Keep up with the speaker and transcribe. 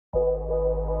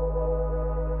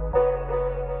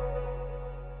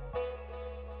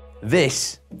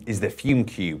This is the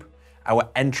FumeCube, our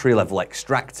entry-level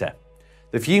extractor.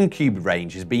 The FumeCube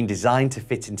range has been designed to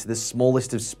fit into the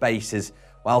smallest of spaces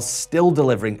while still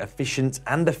delivering efficient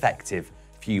and effective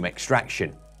fume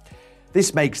extraction.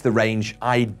 This makes the range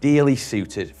ideally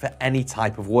suited for any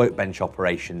type of workbench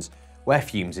operations where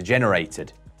fumes are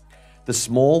generated. The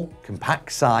small,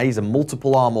 compact size and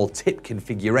multiple arm or tip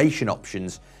configuration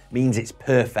options means it's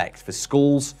perfect for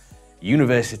schools,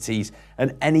 universities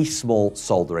and any small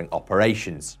soldering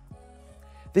operations.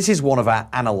 This is one of our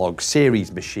analog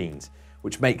series machines,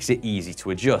 which makes it easy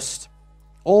to adjust.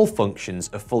 All functions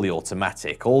are fully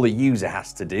automatic. All the user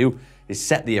has to do is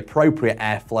set the appropriate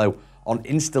airflow on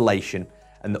installation,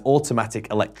 and the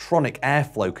automatic electronic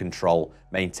airflow control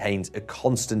maintains a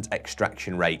constant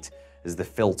extraction rate as the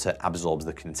filter absorbs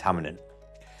the contaminant.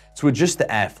 To adjust the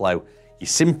airflow, you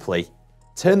simply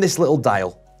turn this little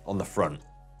dial on the front.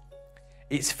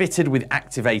 It's fitted with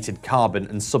activated carbon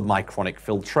and submicronic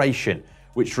filtration,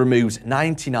 which removes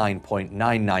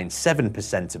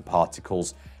 99.997% of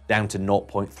particles down to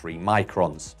 0.3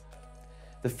 microns.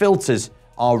 The filters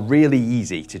are really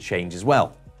easy to change as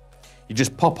well. You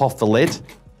just pop off the lid,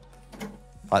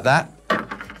 like that,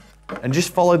 and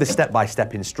just follow the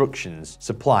step-by-step instructions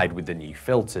supplied with the new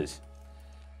filters.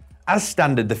 As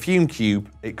standard, the FumeCube,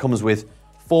 it comes with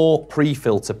 4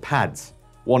 pre-filter pads,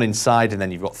 one inside and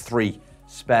then you've got 3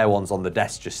 spare ones on the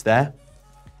desk just there.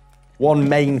 1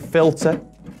 main filter,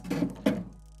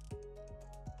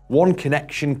 1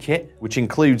 connection kit, which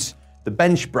includes the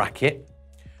bench bracket,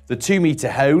 the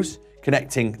 2-meter hose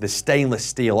connecting the stainless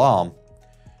steel arm,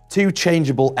 2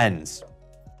 changeable ends,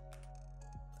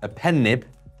 a pen nib,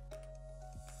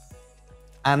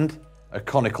 and a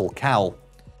conical COWL.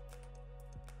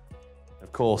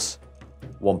 Of course,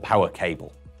 1 power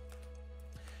cable.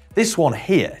 This one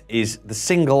here is the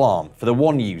single arm for the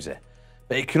 1 user,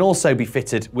 but it can also be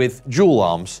fitted with dual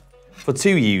arms for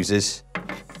 2 users,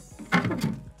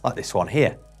 like this one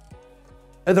here.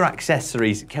 Other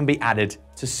accessories can be added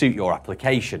to suit your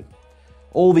application.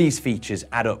 All these features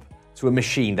add up to a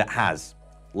machine that has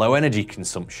low energy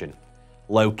consumption,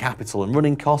 low capital and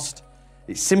running cost,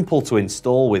 it's simple to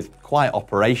install with quiet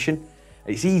operation,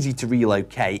 it's easy to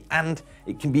relocate, and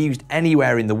it can be used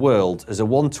anywhere in the world as a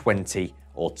 120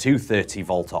 or 230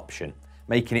 volt option,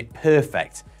 making it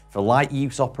perfect for light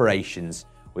use operations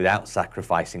without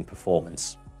sacrificing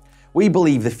performance. We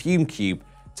believe the FumeCube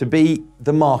to be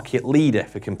the market leader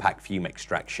for compact fume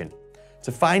extraction.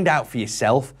 To find out for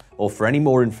yourself or for any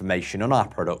more information on our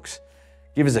products,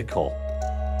 give us a call.